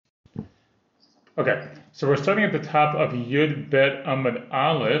Okay, so we're starting at the top of Yud Bet Amud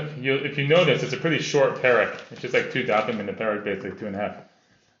Aleph. If you notice, it's a pretty short parak. It's just like two datim in the parak, basically two and a half.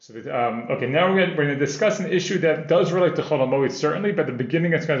 So, okay, now we're going to discuss an issue that does relate to Chol HaMoed, certainly, but at the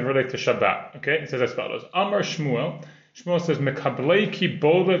beginning it's going to relate to Shabbat. Okay, it says as follows: Amar Shmuel. Shmuel says, "Mekablei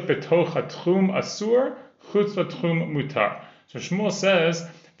kibolet betoch hatchum asur, chutz latchum mutar." So Shmuel says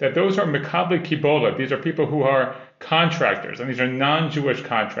that those are mekablei kibolet. These are people who are contractors, and these are non-Jewish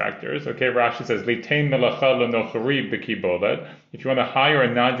contractors. Okay, Rashi says, "Litein melacha lenochari bekibolet." If you want to hire a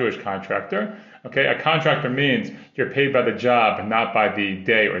non-Jewish contractor, okay, a contractor means you're paid by the job, not by the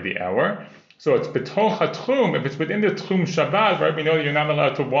day or the hour. So it's betoch hatchum. If it's within the tchum Shabbat, right? We know that you're not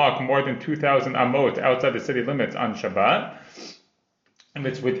allowed to walk more than 2,000 amot outside the city limits on Shabbat. And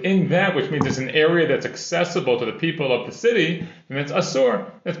it's within that, which means it's an area that's accessible to the people of the city, then it's asur.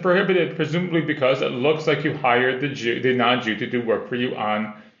 It's prohibited, presumably because it looks like you hired the non-Jew to do work for you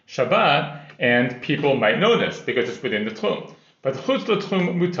on Shabbat, and people might know this because it's within the tchum. But chutz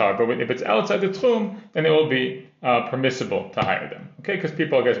l'tchum mutar. But if it's outside the tchum, then it will be permissible to hire them. Okay, because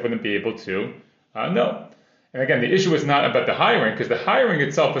people, I guess, wouldn't be able to know. And again, the issue is not about the hiring, because the hiring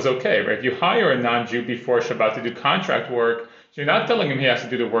itself is okay, right? If you hire a non-Jew before Shabbat to do contract work, so you're not telling him he has to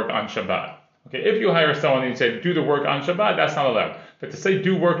do the work on Shabbat. Okay, if you hire someone and you say do the work on Shabbat, that's not allowed. But to say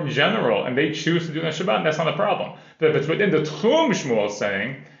do work in general and they choose to do it on Shabbat, that's not a problem. But if it's within the Tchum Shmuel is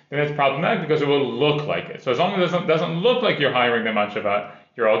saying, then it's problematic because it will look like it. So as long as it doesn't look like you're hiring them on Shabbat,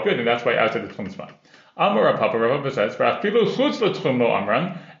 you're all good, and that's why outside the Tchum is fine. Amar Rav Papa says, "V'afilu chutz l'tchum lo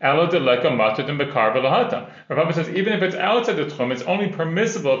amran, elo deleka matud and bekar v'lahata." Rav Papa says, even if it's outside the tchum, it's only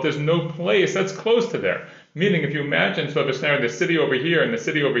permissible if there's no place that's close to there. Meaning, if you imagine, so if it's now the city over here and the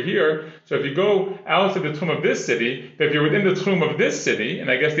city over here, so if you go outside the tchum of this city, but if you're within the tchum of this city,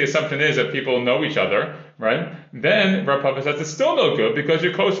 and I guess the assumption is that people know each other, right? Then Rav Papa says it's still no good because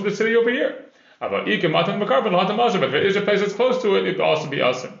you're close to the city over here. But if there is a place that's close to it, it will also be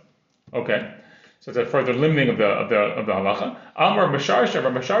asr. Okay. So it's a further limiting of the halacha. Amar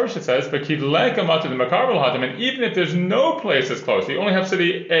Masharisha says, "But and even if there's no place that's close, you only have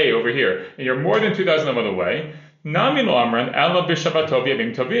city A over here, and you're more than 2,000 miles away. Nami lo amran ela b'shabbato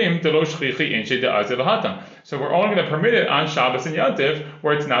b'yamim tovim delo shchichi inshi de'azil hatam." So we're only going to permit it on Shabbos and Yantiv,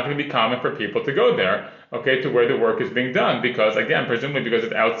 where it's not going to be common for people to go there, okay, to where the work is being done, because again, presumably because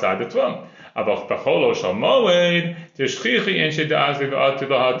it's outside the throne. But if it's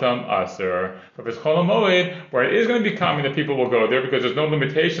Chol HaMoed, where it is going to be common that people will go there because there's no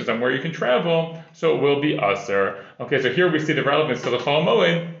limitations on where you can travel, so it will be Aser. Okay, so here we see the relevance to the Chol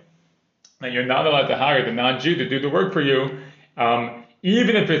HaMoed, that you're not allowed to hire the non-Jew to do the work for you,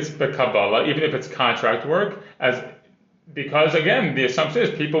 even if it's the Kabbalah, even if it's contract work, because again, the assumption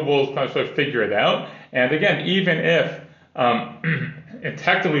is people will kind of sort of figure it out, and again, even if it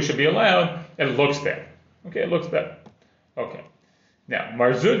technically should be allowed, it looks bad. Okay, it looks bad. Okay. Now,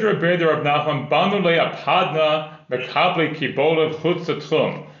 Marzudra Beder of Nachman Banule Apadna Mekabli Kibolet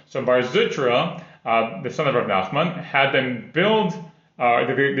Chutzatchum. So Marzudra, the son of Rav Nachman, had them build,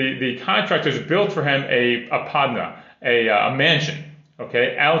 the contractors built for him a padna, a mansion,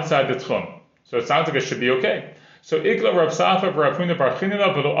 okay, outside the tchum. So it sounds like it should be okay. So Ikla Rav Safar Rav Huna Bar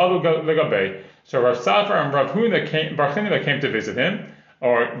Chinina V'lo Alu Legabei. So Rav Safar and Rav Huna Bar Chinina came to visit him,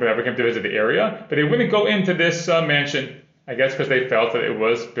 or whatever, came to visit the area, but they wouldn't go into this mansion, I guess because they felt that it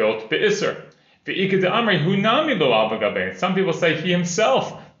was built be'isr. Some people say he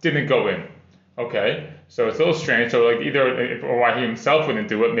himself didn't go in. Okay, so it's a little strange. So like or why he himself wouldn't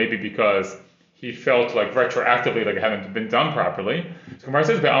do it, maybe because he felt like retroactively like it hadn't been done properly. So Gemara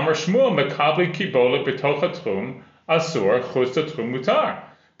says, "Be'amar Shmuel mekabli kibolet b'toch hatchum asur chutz hatchum mutar."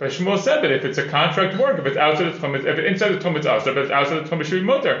 But Shmuel said that if it's a contract work, if it's outside the tchum, if it's inside the tchum, it's asur. If it's outside the tchum, it should be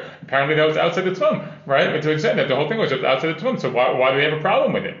mutar. Apparently, that was outside the tchum, right? And to extent that the whole thing was outside the tchum. So why do they have a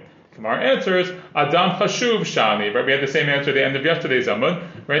problem with it? Gemara answers, Adam Chashuv Shani. Right? We had the same answer at the end of yesterday's Amud.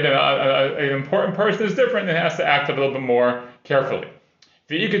 Right? That an important person is different and has to act a little bit more carefully.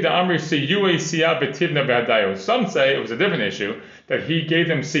 Some say it was a different issue, that he gave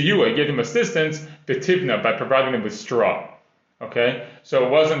them siyua, he gave them assistance, betivna, by providing them with straw. Okay, so it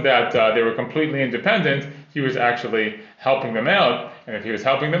wasn't that they were completely independent. He was actually helping them out, and if he was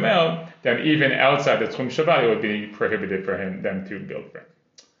helping them out, then even outside the Tchum Shabbat, it would be prohibited for them to build for him.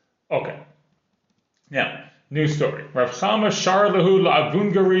 Okay, now new story. Rav Chama shar lehu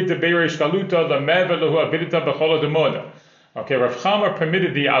la'avungari debeirish galuta lameva lehu avidita b'chola demoda. Okay, Rav Chama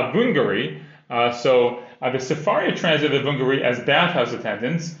permitted the avungari. The Sefaria translated avungari as bathhouse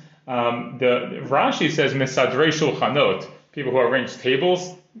attendants. The Rashi says misadrei shulchanot, people who arrange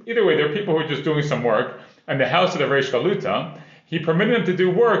tables. Either way, there are people who are just doing some work. And the house of the Reish Galuta, he permitted them to do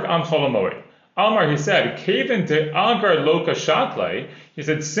work on Chol HaMoed. Amar, he said, Kaven de agar loka shaklei. He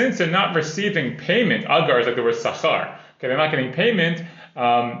said, since they're not receiving payment, agar is like the word sachar. Okay, they're not getting payment.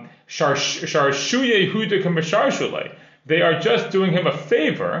 Sharshu Yehuda Kamashar. They are just doing him a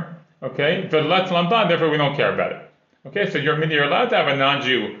favor. Okay, Velat Lamban. Therefore, we don't care about it. Okay, so you're allowed to have a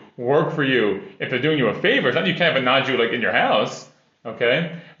non-Jew work for you if they're doing you a favor. It's not that you can't have a non-Jew like in your house.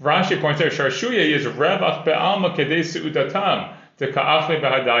 Okay, Rashi points out Sharshuye is revach be'alma kedei seudatam the ka'achle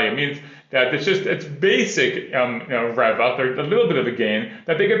behadaya, means that it's basic revach. There's a little bit of a gain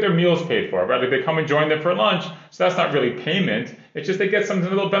that they get their meals paid for. Right, like they come and join them for lunch, so that's not really payment. It's just they get some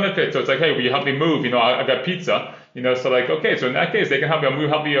little benefit. So it's like, hey, will you help me move? I got pizza. So like, okay, so in that case, they can help me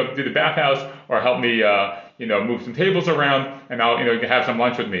do the bathhouse, or help me move some tables around, and I'll you can have some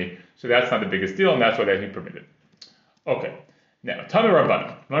lunch with me. So that's not the biggest deal, and that's why they permitted. Okay. Now, Tanu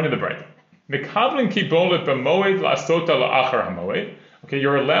Rabbanan, learn in the Braita. Mekavlin kibolet b'moed la'asota la'achar hamoed. Okay,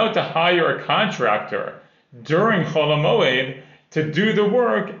 you're allowed to hire a contractor during Chol HaMoed to do the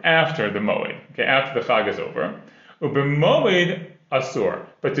work after the Moed. Okay, after the Chag is over. U'b'moed asur,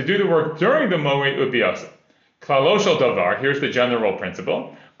 but to do the work during the Moed would be asur. Klalo shel davar. Here's the general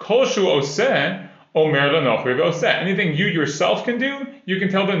principle. Kol shu oseh omer lanochri v'oseh. Anything you yourself can do, you can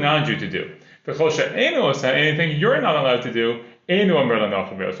tell the non-Jew to do. V'chol she'enu oseh. Anything you're not allowed to do, you're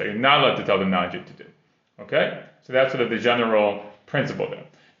not allowed to tell the non-Jew to do. Okay? So that's sort of the general principle there.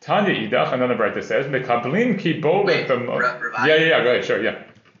 Tanya Idach, another Braita says, Mekablin ki bo Wait, yeah, go ahead, sure, yeah.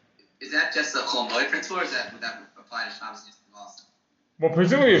 Is that just the Chol Moed principle, or would that apply to Shabbos also? Well,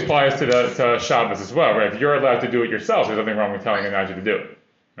 presumably it applies to Shabbos as well, right? If you're allowed to do it yourself, there's nothing wrong with telling a non-Jew to do it,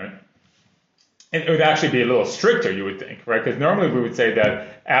 right? And it would actually be a little stricter, you would think, right? Because normally we would say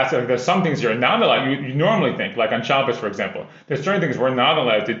that there's some things you're not allowed. You normally think, like on Shabbos, for example, there's certain things we're not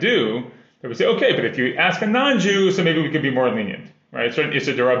allowed to do. That we say, okay, but if you ask a non-Jew, so maybe we could be more lenient, right? Certain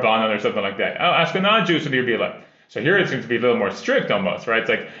Issa D'Rabbanan or something like that. I'll ask a non-Jew, so maybe be allowed. So here it seems to be a little more strict almost, right? It's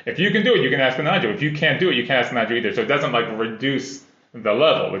like if you can do it, you can ask a non-Jew. If you can't do it, you can't ask a non-Jew either. So it doesn't like reduce the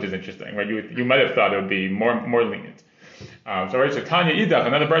level, which is interesting, right? You might have thought it would be more lenient. So Tanya Idach,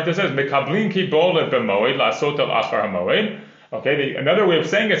 another Braita says, Mekablin ki bolet b'moed la'asot al achar hamoed. Okay, another way of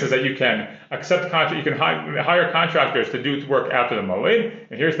saying this is that you can you can hire contractors to do work after the moed.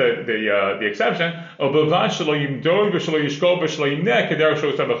 And here's the exception: as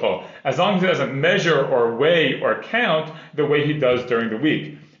long as it doesn't measure or weigh or count the way he does during the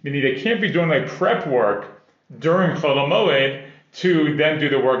week. Meaning they can't be doing like prep work during Chol HaMoed to then do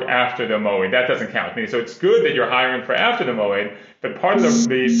the work after the Moed. That doesn't count. So it's good that you're hiring for after the Moed, but part of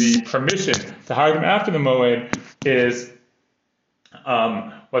the permission to hire them after the Moed is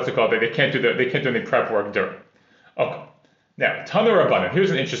what's it called? They can't do any prep work during. Okay. Now, Tanu Rabbanan.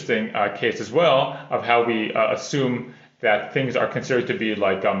 Here's an interesting case as well of how we assume that things are considered to be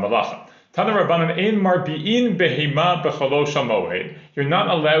like malacha. Tanu Rabbanan ein marbi'in behema b'chalosh hamoed. You're not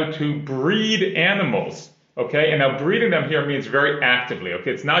allowed to breed animals. Okay, and now breeding them here means very actively.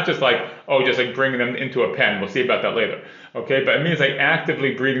 Okay, it's not just like bringing them into a pen. We'll see about that later. Okay, but it means like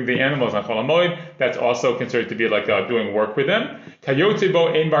actively breeding the animals on Chol HaMoed. That's also considered to be like doing work with them.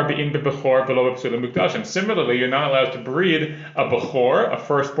 Similarly, you're not allowed to breed a bechor, a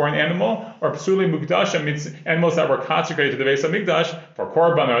firstborn animal, or psuli mukdashim, means animals that were consecrated to the Beis HaMikdash for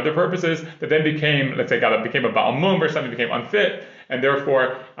korban or other purposes that then became, became a Baal Mum or something, became unfit. And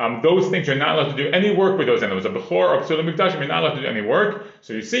therefore, those things you're not allowed to do any work with those animals. A bechor or psula mikdashim, you're not allowed to do any work.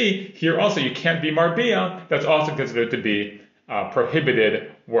 So you see, here also you can't be marbia. That's also considered to be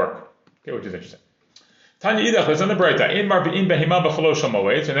prohibited work. Okay, which is interesting. Tanya Idach, there's another Braita. In marbi'in behima b'chalosh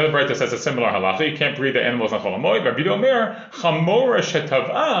hamoed. So another Braita says a similar halacha. You can't breed the animals on Chol HaMoed. Rabbi Omer, chamora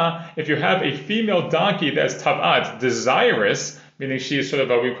shetav'a. If you have a female donkey that's tav'a, it's desirous, meaning she is sort of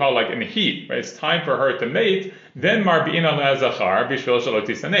what we call like in heat, right? It's time for her to mate. Then marbi'in ala zachar bishvil shalot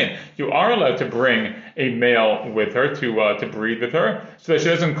tisanein. You are allowed to bring a male with her to breed with her, so that she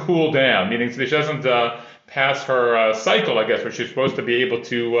doesn't cool down, meaning so that she doesn't pass her cycle, I guess, where she's supposed to be able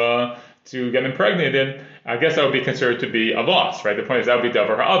to get impregnated. I guess that would be considered to be a loss, right? The point is that would be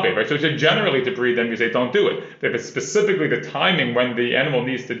davar ha'albe, right? So generally to breed them, you say don't do it. But if it's specifically the timing when the animal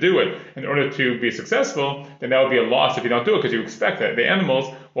needs to do it in order to be successful, then that would be a loss if you don't do it, because you expect that the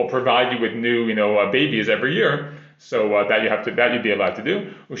animals will provide you with new, babies every year. So that you'd be allowed to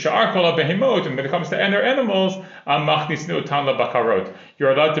do. Usha'ar kol behemot, and when it comes to other animals, machnisnu tan bakarot.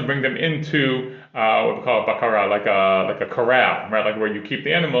 You're allowed to bring them into what we call a bakara, like a corral, right? Like where you keep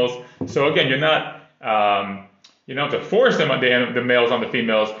the animals. So again, you're not. You don't have to force them on the males on the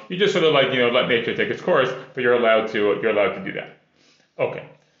females. You just sort of let nature take its course, but you're allowed to do that. Okay.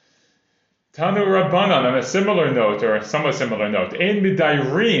 Tanu Rabbanan, on a similar note, or a somewhat similar note, Ein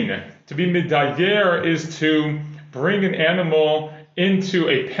midayrin, to be midayer is to bring an animal into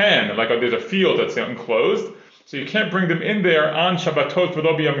a pen, like there's a field that's enclosed, so you can't bring them in there on Shabbatot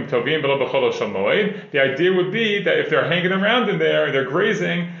v'lo b'yomim tovim v'lo b'chol shel moed. The idea would be that if they're hanging around in there, they're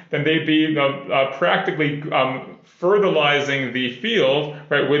grazing, then they'd be practically fertilizing the field,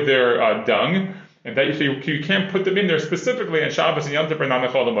 right, with their dung. And that you can't put them in there specifically on Shabbos and Yom Tov or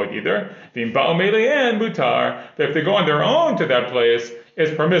non-Chol Hamoed either. Being Ba'al Mele'en mutar, but if they go on their own to that place,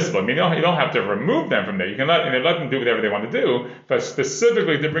 it's permissible. I mean, you don't have to remove them from there. You can let them do whatever they want to do, but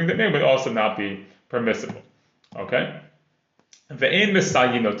specifically to bring them in would also not be permissible. Okay? Ve'en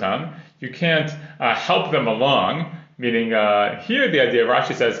misayinotam, you can't help them along. Meaning, here the idea of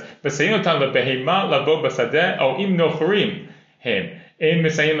Rashi says, "V'sayinotam lebehema lavo basadeh o im nochurim him." So he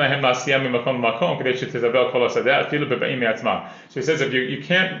says if you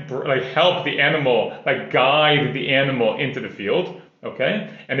can't help the animal, guide the animal into the field, okay?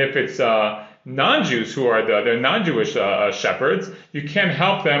 And if it's non-Jews who are they're non-Jewish shepherds, you can't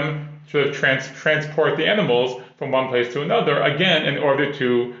help them sort of transport the animals from one place to another, again, in order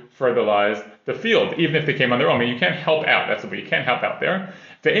to fertilize the field, even if they came on their own. I mean, you can't help out. That's what you can't help out there.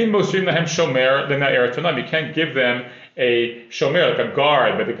 You can't give them a shomer, like a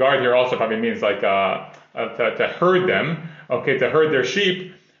guard, but the guard here also probably means to herd them, okay, to herd their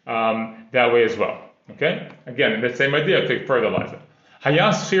sheep that way as well. Okay, again, the same idea to fertilize it.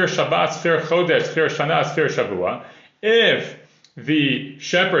 Hayas sfir Shabbat, sfir Chodesh, sfir Shana, sfir Shavua. If the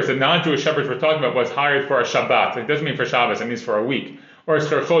shepherds, the non-Jewish shepherds we're talking about, was hired for a Shabbat, it doesn't mean for Shabbos, it means for a week, or it's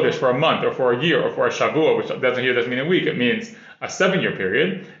for Chodesh, for a month, or for a year, or for a Shavua, which doesn't mean a week, it means a 7-year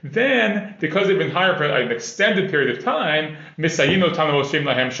period, then, because they've been hired for an extended period of time, then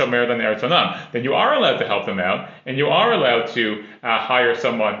you are allowed to help them out, and you are allowed to hire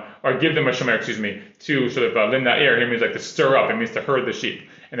someone, or give them a shomer, to sort of limna'er, here means to stir up, it means to herd the sheep.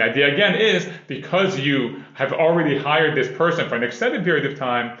 And the idea again is, because you have already hired this person for an extended period of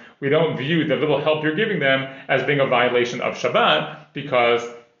time, we don't view the little help you're giving them as being a violation of Shabbat, because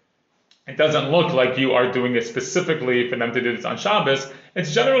it doesn't look like you are doing it specifically for them to do this on Shabbos.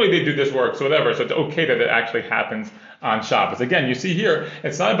 It's generally they do this work, so whatever. So it's okay that it actually happens on Shabbos. Again, you see here,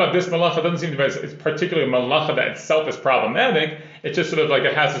 it's not about this malacha. It doesn't seem to be it's particularly a malacha that itself is problematic. It's just sort of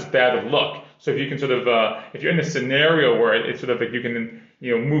it has this bad look. So if you can sort of, if you're in a scenario where it's sort of you can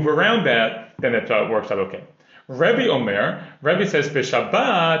move around that, then it works out okay. Rebbe says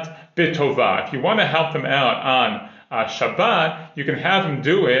b'Shabbat b'Tova. If you want to help them out on Shabbat, you can have them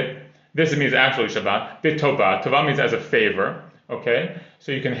do it. This means actually Shabbat. B'Tova. Tova means as a favor. Okay?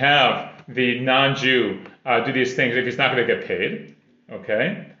 So you can have the non-Jew do these things if he's not going to get paid.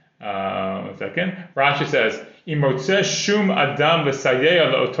 Okay? 1 second. Rashi says, Imotze shum adam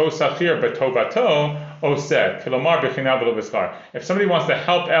l'sayeya le'oto sachir b'tovato oseh. Kilomar b'chinav v'lo b'schar. If somebody wants to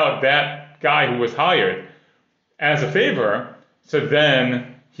help out that guy who was hired as a favor, so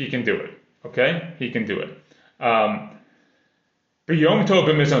then he can do it. Okay? He can do it. Yom Tov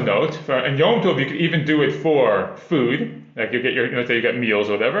b'mizonot, and Yom Tov you could even do it for food, like you get let's say you get meals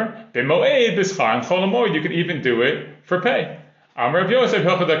or whatever. B'moed b'schar, and Chol Hamoed you could even do it for pay. Rav Yosef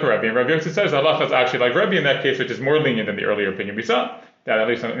Hilchadek Rebbe, and Rav Yosef says Allah is actually like Rebbe in that case, which is more lenient than the earlier opinion we saw. That at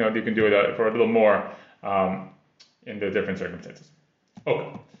least you can do it for a little more in the different circumstances.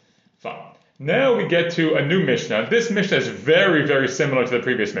 Okay, fine. Now we get to a new Mishnah. This Mishnah is very, very similar to the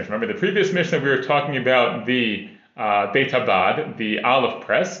previous Mishnah. Remember, the previous Mishnah we were talking about the Beit Habad, the olive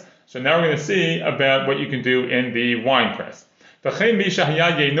press. So now we're going to see about what you can do in the wine press. Similarly,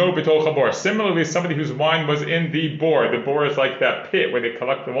 somebody whose wine was in the bore. The bore is like that pit where they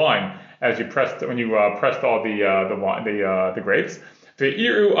collect the wine as you pressed when you pressed all the grapes.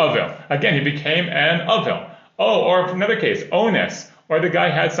 Again, he became an avel. Oh, or another case, ones, or the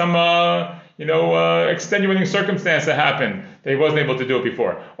guy had some extenuating circumstance that happened that he wasn't able to do it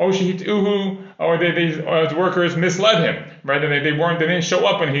before. Or his workers misled him, right? And they didn't show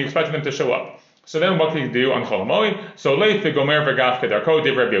up when he expected them to show up. So then what can he do on Chol Hamoed? So leit v'gomer v'gaf kedarko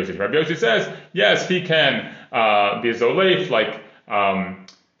div Rabbi Yossi. Rabbi Yossi says, yes, he can be a zoleif,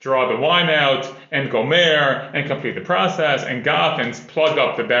 draw the wine out, and gomer, and complete the process, and gaf, and plug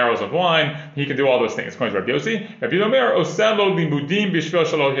up the barrels of wine. He can do all those things. According to Rabbi Yossi, Rabbi Yomer oselo limudim b'shvil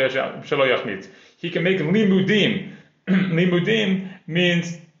shelo yachmitz. He can make limudim. Limudim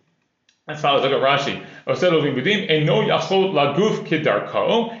means as follows. Look at Rashi. Oselo limudim eno yachol laguf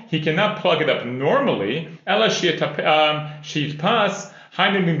kidarko. He cannot plug it up normally. Ela sheitpas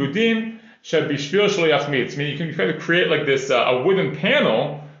hainu limudim shebishvil shelo yachmitz. Meaning you can kind of create like this a wooden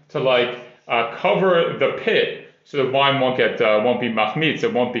panel to cover the pit so the wine won't be machmitz,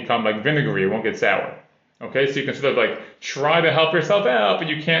 it won't become like vinegary, it won't get sour. Okay, so you can sort of like try to help yourself out, but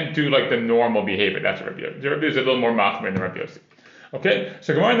you can't do like the normal behavior. That's what Rabbi Yossi. Rabbi Yossi is a little more machmir than Rabbi Yossi. Okay,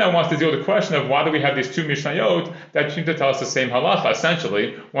 so Gemara now wants to deal with the question of why do we have these two Mishnayot that seem to tell us the same halacha,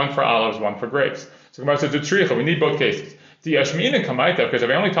 essentially, one for olives, one for grapes. So Gemara says, Tzricha, we need both cases. The Yashmin Kamaita, because if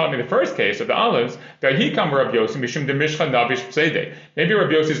I only taught me the first case of the olives, that he come Rabbi Yossi, Mishum de Mishcha Navish Pseide. Maybe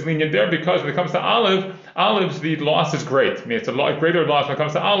Rabbi Yossi is lenient there because when it comes to olives, the loss is great. I mean, it's a greater loss when it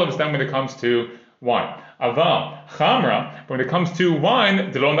comes to olives than when it comes to wine. Aval, Chamra, when it comes to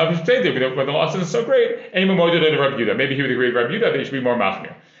wine, the loss isn't so great, maybe he would agree with Rabbi Yehuda that he should be more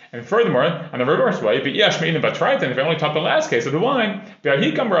machmir. And furthermore, on the reverse way, if I only taught the last case of the wine,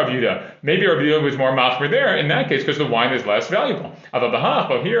 maybe Rabbi Yehuda was more machmir there in that case because the wine is less valuable.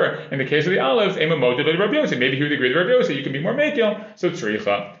 But here, in the case of the olives, maybe he would agree with Rabbi Yossi, you can be more mekil, so tzricha.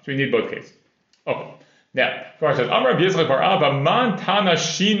 So we need both cases. Okay. Now, Gemara says, Amar Rabbi Yitzchak bar Abba, man tana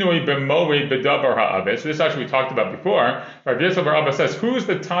shinui b'moed b'davar ha'aved. So this actually we talked about before. Rabbi Yitzchak bar Abba says, who's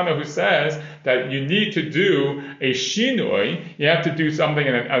the Tana who says that you need to do a shinui, you have to do something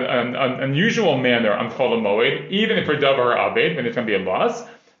in an unusual manner on Chol HaMoed, even if for davar ha'aved, when it's going to be a loss?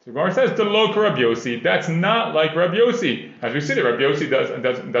 So Gemara says, the lo Rabbi Yossi. That's not like Rabbi Yossi. As we see that Rabbi Yossi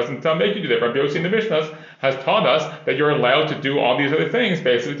doesn't make you do that. Rabbi Yossi in the Mishnahs has taught us that you're allowed to do all these other things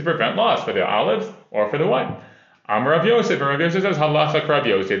basically to prevent loss for the olives or for the wine. Amar Rav Yosef, and Rav Yosef says halacha Rav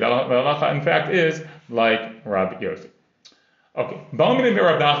Yosef. The halacha in fact is like Rav Yosef. Okay. Balmini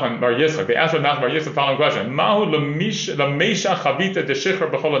Rav Nachman bar Yitzchak. They asked Rav Nachman bar Yitzchak the following question: Mahu l'meisha chavita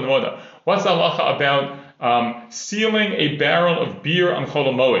deshichar b'chol ha'nemoda. What's the halacha about sealing a barrel of beer on Chol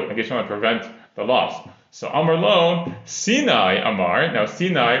HaMoed? I guess you want to prevent the loss. So Amar Lo, Sinai Amar. Now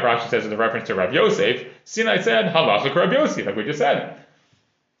Sinai, Rashi says is a reference to Rav Yosef. Sinai said halacha Rav Yosef, like we just said.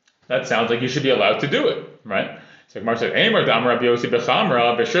 That sounds like you should be allowed to do it, right? So Gemara said, Eimer dam Rabbi Yossi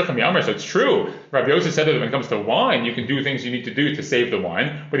bechamra b'shircham yamar. So it's true. Rabbi Yossi said that when it comes to wine, you can do things you need to do to save the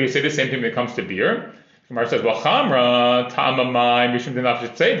wine. But he say the same thing when it comes to beer. Gemara says, well, chamra tamamai mishum denafsh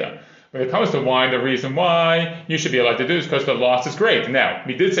tzeda. When it comes to wine, the reason why you should be allowed to do this is because the loss is great. Now,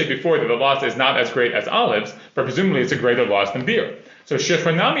 we did say before that the loss is not as great as olives, but presumably it's a greater loss than beer. So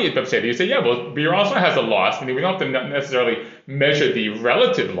shifranami it b'pseda. You say, yeah, well, beer also has a loss. I mean, we don't have to necessarily measure the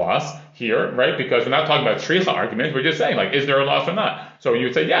relative loss here, right? Because we're not talking about shricha arguments. We're just saying, like, is there a loss or not? So you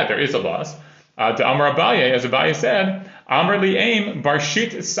would say, yeah, there is a loss. To Amar Abaye, as Abaye said, Amar li aim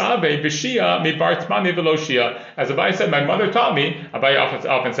barshit save b'shia mi bar tmani v'lo shia. As Abaye said, my mother taught me. Abaye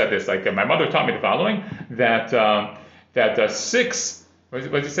often said this, like my mother taught me the following: that six. What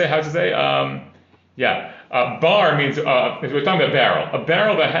did you say? How did you say? Bar means we're talking about a barrel. A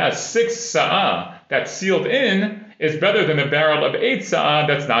barrel that has 6 sa'ah that's sealed in is better than a barrel of 8 sa'ah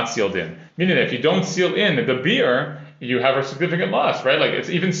that's not sealed in. Meaning that if you don't seal in the beer, you have a significant loss, right? Like it's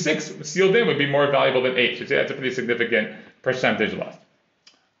even 6 sealed in would be more valuable than 8. So that's a pretty significant percentage loss.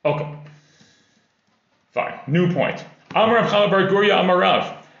 Okay. Fine. New point. Amar Rav Chana bar Guria Amar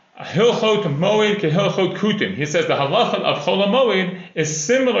Rav. Hilchot moed ke hilchot kutim. He says the halachot of Chol HaMoed is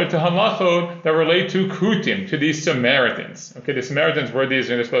similar to halachot that relate to kutim, to these Samaritans. Okay, the Samaritans were these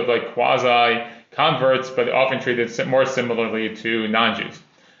sort of like quasi converts, but often treated more similarly to non-Jews.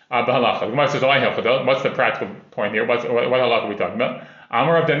 B'halacha. The Gemara says, what's the practical point here? What halacha are we talking about?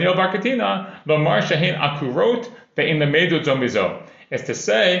 Amar of Daniel bar Katina, lomar shehin akurot ve'in lemedu zomizo. Is to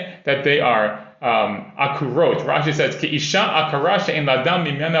say that they are akurot. Rashi says, ki isha akara she'en ladam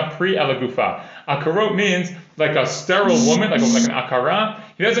mimena pri elagufa. Akurot means like a sterile woman, like an akara.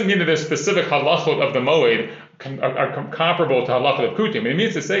 He doesn't mean that the specific halachot of the moed are comparable to halachot of kutim. What he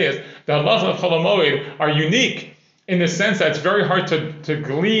means to say is the halachot of Chol HaMoed are unique in the sense that it's very hard to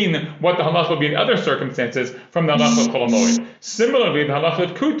glean what the halachot will be in other circumstances from the halachot of Chol HaMoed. Similarly, the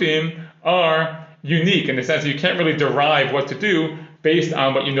halachot of kutim are unique in the sense that you can't really derive what to do based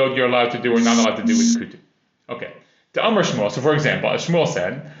on what you know you're allowed to do or not allowed to do with kutim. Okay. The Amar Shmuel. So, for example, as Shmuel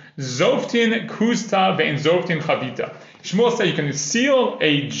said, Zoftin kuzta ve'in zoftin chavita. Shmuel said you can seal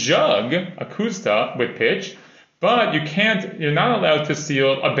a jug, a kuzta, with pitch, but you're not allowed to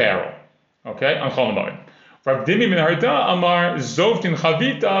seal a barrel. Okay, on Chol HaMoed. Rav Dimi min Harda Amar Zoftin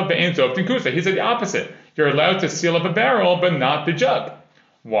chavita ve'in zoftin kuzta. He said the opposite. You're allowed to seal up a barrel, but not the jug.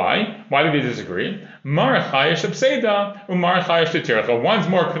 Why? Why did they disagree? Mar chayesh abseda, umar chayesh tetircha. One's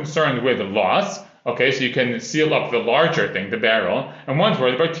more concerned with loss. Okay, so you can seal up the larger thing, the barrel, and one's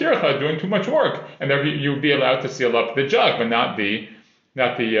worried about tircha doing too much work, and there you'd be allowed to seal up the jug, but not the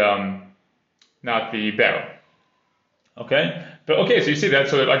barrel. Okay, but okay, so you see that.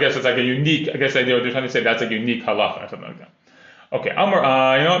 So I guess it's like a unique. I guess they're trying to say that's a unique halacha or something like that. Okay,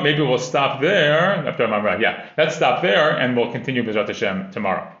 Amar, you know what? Maybe we'll stop there. Yeah, let's stop there, and we'll continue B'ezrat Hashem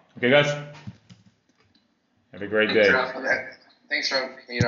tomorrow. Okay, guys. Have a great day. Thanks, Rob.